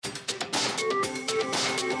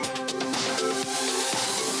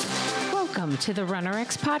to the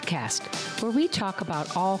RunnerX podcast, where we talk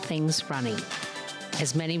about all things running.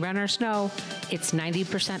 As many runners know, it's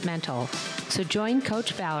 90% mental. So join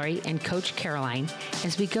Coach Valerie and Coach Caroline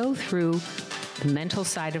as we go through the mental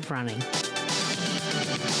side of running.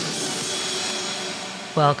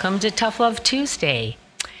 Welcome to Tough Love Tuesday.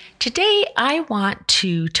 Today, I want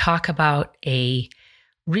to talk about a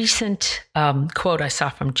recent quote I saw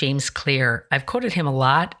from James Clear. I've quoted him a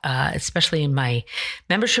lot, especially in my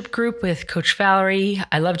membership group with Coach Valerie.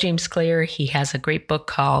 I love James Clear. He has a great book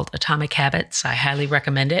called Atomic Habits. I highly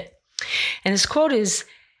recommend it. And his quote is,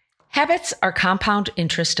 "Habits are compound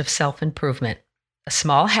interest of self-improvement. A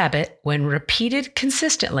small habit, when repeated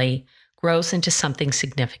consistently, grows into something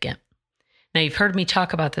significant." Now, you've heard me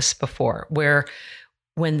talk about this before, where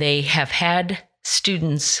when they have had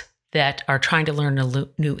students that are trying to learn a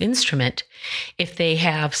new instrument, if they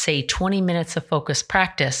have, say, 20 minutes of focused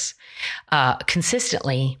practice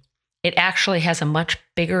consistently, it actually has a much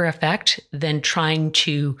bigger effect than trying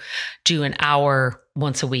to do an hour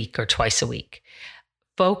once a week or twice a week.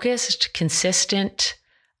 Focused, consistent,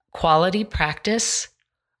 quality practice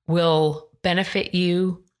will benefit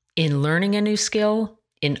you in learning a new skill,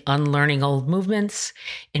 in unlearning old movements,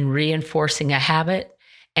 in reinforcing a habit,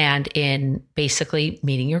 and in basically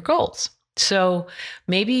meeting your goals. So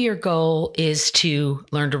maybe your goal is to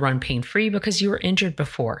learn to run pain-free because you were injured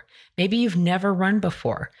before. Maybe you've never run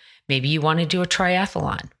before. Maybe you want to do a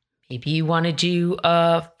triathlon. Maybe you want to do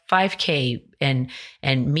a 5K and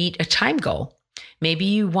meet a time goal. Maybe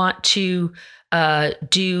you want to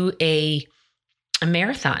do a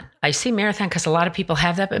marathon. I say marathon because a lot of people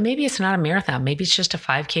have that, but maybe it's not a marathon. Maybe it's just a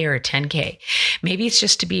 5K or a 10K. Maybe it's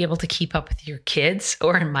just to be able to keep up with your kids,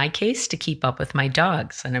 or in my case, to keep up with my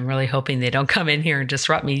dogs. And I'm really hoping they don't come in here and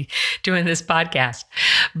disrupt me doing this podcast.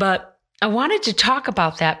 But I wanted to talk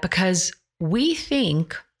about that because we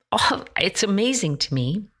think, it's amazing to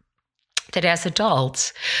me that as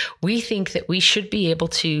adults, we think that we should be able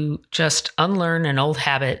to just unlearn an old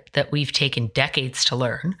habit that we've taken decades to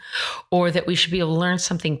learn, or that we should be able to learn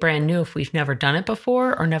something brand new if we've never done it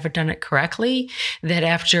before or never done it correctly. That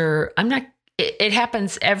after, it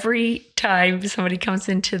happens every time somebody comes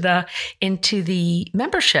into the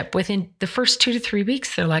membership. Within the first 2 to 3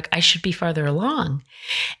 weeks, they're like, I should be farther along.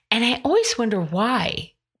 And I always wonder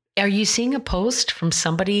why. Are you seeing a post from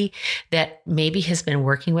somebody that maybe has been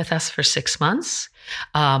working with us for 6 months?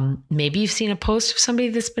 Maybe you've seen a post of somebody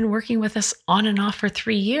that's been working with us on and off for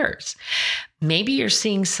 3 years. Maybe you're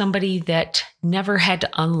seeing somebody that never had to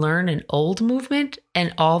unlearn an old movement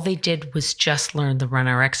and all they did was just learn the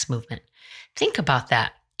RunnerX movement. Think about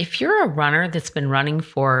that. If you're a runner that's been running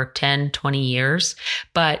for 10, 20 years,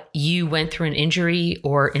 but you went through an injury,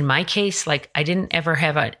 or in my case, like I didn't ever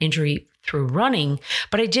have an injury through running,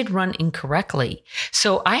 but I did run incorrectly.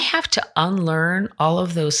 So I have to unlearn all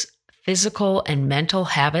of those physical and mental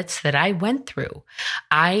habits that I went through.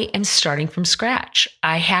 I am starting from scratch.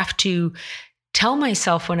 I have to tell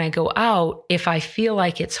myself when I go out, if I feel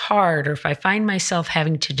like it's hard, or if I find myself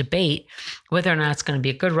having to debate whether or not it's going to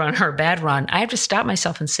be a good run or a bad run, I have to stop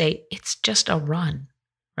myself and say, it's just a run,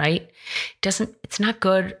 right? It's not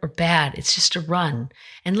good or bad. It's just a run.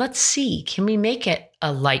 And let's see, can we make it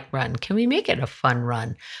a light run? Can we make it a fun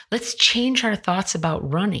run? Let's change our thoughts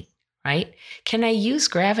about running, right? Can I use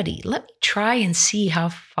gravity? Let me try and see how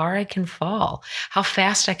far I can fall, how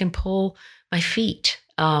fast I can pull my feet.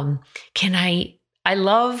 I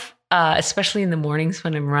love, especially in the mornings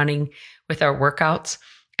when I'm running with our workouts,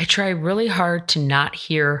 I try really hard to not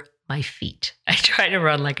hear my feet. I try to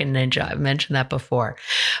run like a ninja. I've mentioned that before.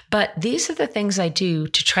 But these are the things I do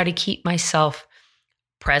to try to keep myself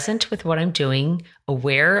present with what I'm doing,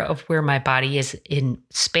 aware of where my body is in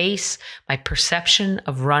space, my perception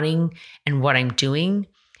of running and what I'm doing.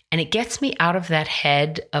 And it gets me out of that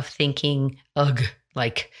head of thinking, ugh,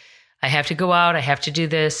 like I have to go out, I have to do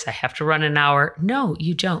this, I have to run an hour. No,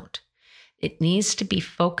 you don't. It needs to be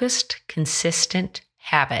focused, consistent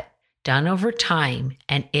habit done over time,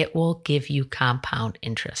 and it will give you compound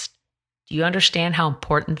interest. Do you understand how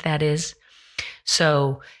important that is?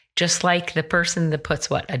 So just like the person that puts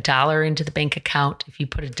 $1 into the bank account, if you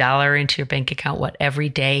put $1 into your bank account, every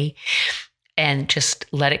day, and just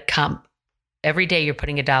let it come. Every day you're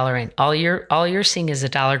putting $1 in. All you're seeing is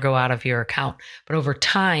 $1 go out of your account. But over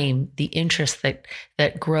time, the interest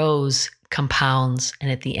that grows compounds,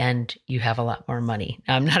 and at the end, you have a lot more money.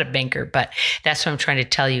 Now, I'm not a banker, but that's what I'm trying to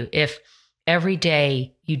tell you. If every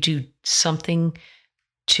day you do something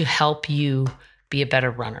to help you be a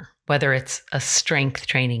better runner, whether it's a strength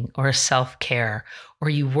training or a self-care, or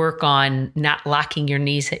you work on not locking your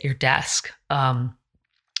knees at your desk,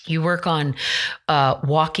 You work on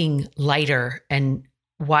walking lighter and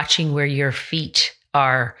watching where your feet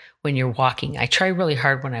are when you're walking. I try really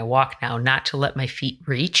hard when I walk now not to let my feet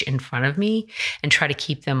reach in front of me and try to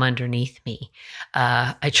keep them underneath me.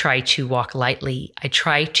 I try to walk lightly. I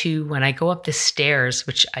try to, when I go up the stairs,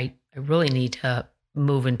 which I really need to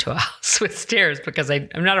move into a house with stairs because I'm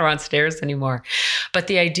not around stairs anymore. But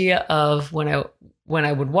the idea of when I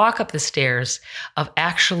would walk up the stairs, of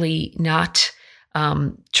actually not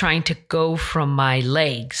trying to go from my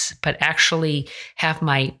legs, but actually have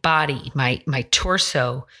my body, my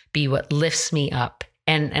torso be what lifts me up.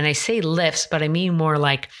 And I say lifts, but I mean more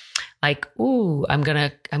like, ooh, I'm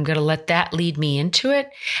gonna let that lead me into it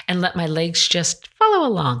and let my legs just follow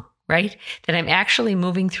along, right? That I'm actually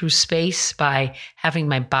moving through space by having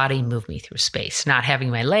my body move me through space, not having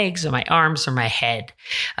my legs or my arms or my head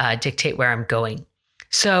dictate where I'm going.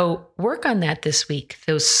 So work on that this week.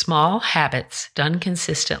 Those small habits done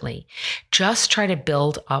consistently. Just try to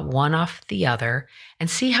build one off the other and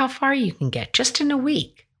see how far you can get just in a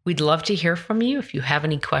week. We'd love to hear from you if you have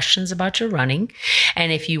any questions about your running.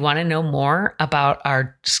 And if you want to know more about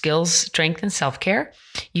our skills, strength, and self-care,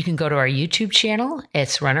 you can go to our YouTube channel.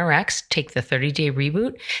 It's RunRx, Take the 30-Day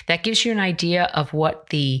Reboot. That gives you an idea of what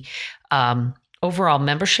the overall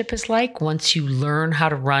membership is like once you learn how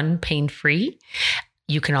to run pain-free.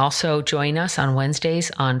 You can also join us on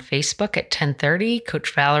Wednesdays on Facebook at 10:30.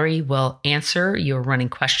 Coach Valerie will answer your running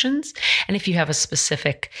questions. And if you have a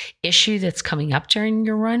specific issue that's coming up during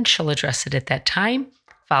your run, she'll address it at that time.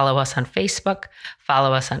 Follow us on Facebook.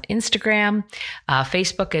 Follow us on Instagram.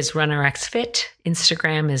 Facebook is RunRx Fit.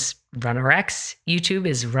 Instagram is RunRx. YouTube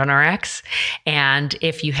is RunRx. And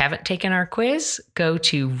if you haven't taken our quiz, go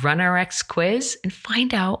to RunRx Quiz and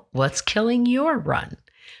find out what's killing your run.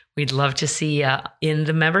 We'd love to see you in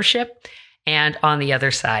the membership and on the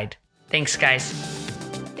other side. Thanks, guys.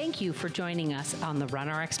 Thank you for joining us on the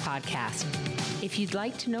RunRx podcast. If you'd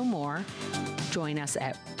like to know more, join us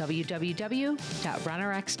at www.runrx.fit.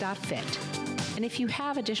 And if you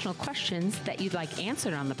have additional questions that you'd like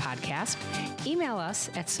answered on the podcast, email us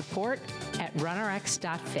at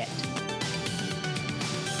support@runrx.fit.